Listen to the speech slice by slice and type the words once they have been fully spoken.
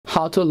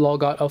How to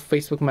log out of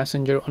Facebook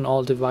Messenger on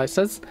all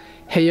devices.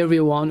 Hey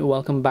everyone,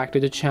 welcome back to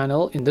the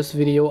channel. In this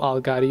video I'll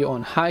guide you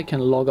on how you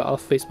can log out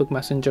of Facebook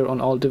Messenger on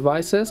all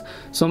devices,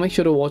 so make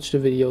sure to watch the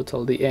video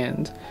till the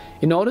end.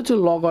 In order to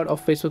log out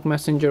of Facebook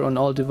Messenger on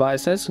all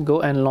devices,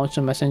 go and launch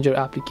the Messenger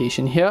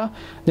application here.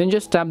 Then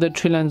just tap the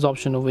three lines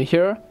option over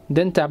here,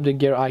 then tap the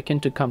gear icon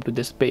to come to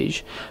this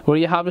page where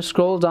you have to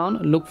scroll down,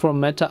 look for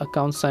Meta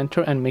Account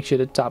Center and make sure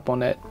to tap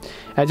on it.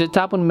 As you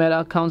tap on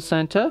Meta Account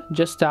Center,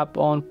 just tap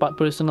on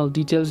personal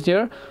details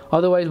there.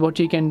 Otherwise what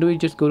you can do is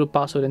just go to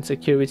password and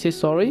security.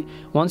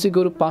 Once you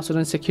go to password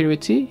and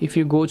security, if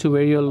you go to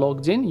where you're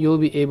logged in, you'll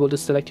be able to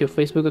select your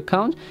Facebook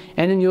account,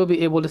 and then you'll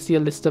be able to see a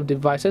list of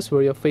devices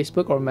where your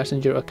Facebook or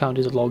Messenger account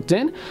is logged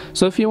in.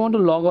 So if you want to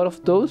log out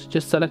of those,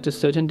 just select a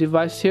certain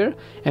device here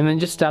and then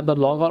just tap the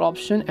logout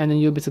option, and then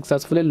you'll be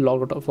successfully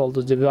logged out of all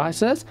those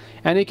devices,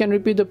 and you can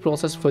repeat the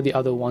process for the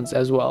other ones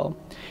as well.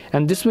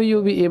 And this way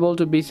you'll be able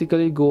to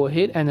basically go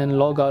ahead and then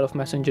log out of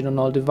Messenger on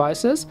all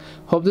devices.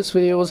 Hope this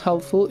video was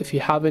helpful. If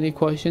you have any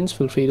questions,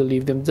 feel free to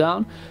leave them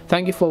down.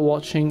 Thank you for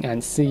watching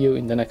and see you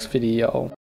in the next video.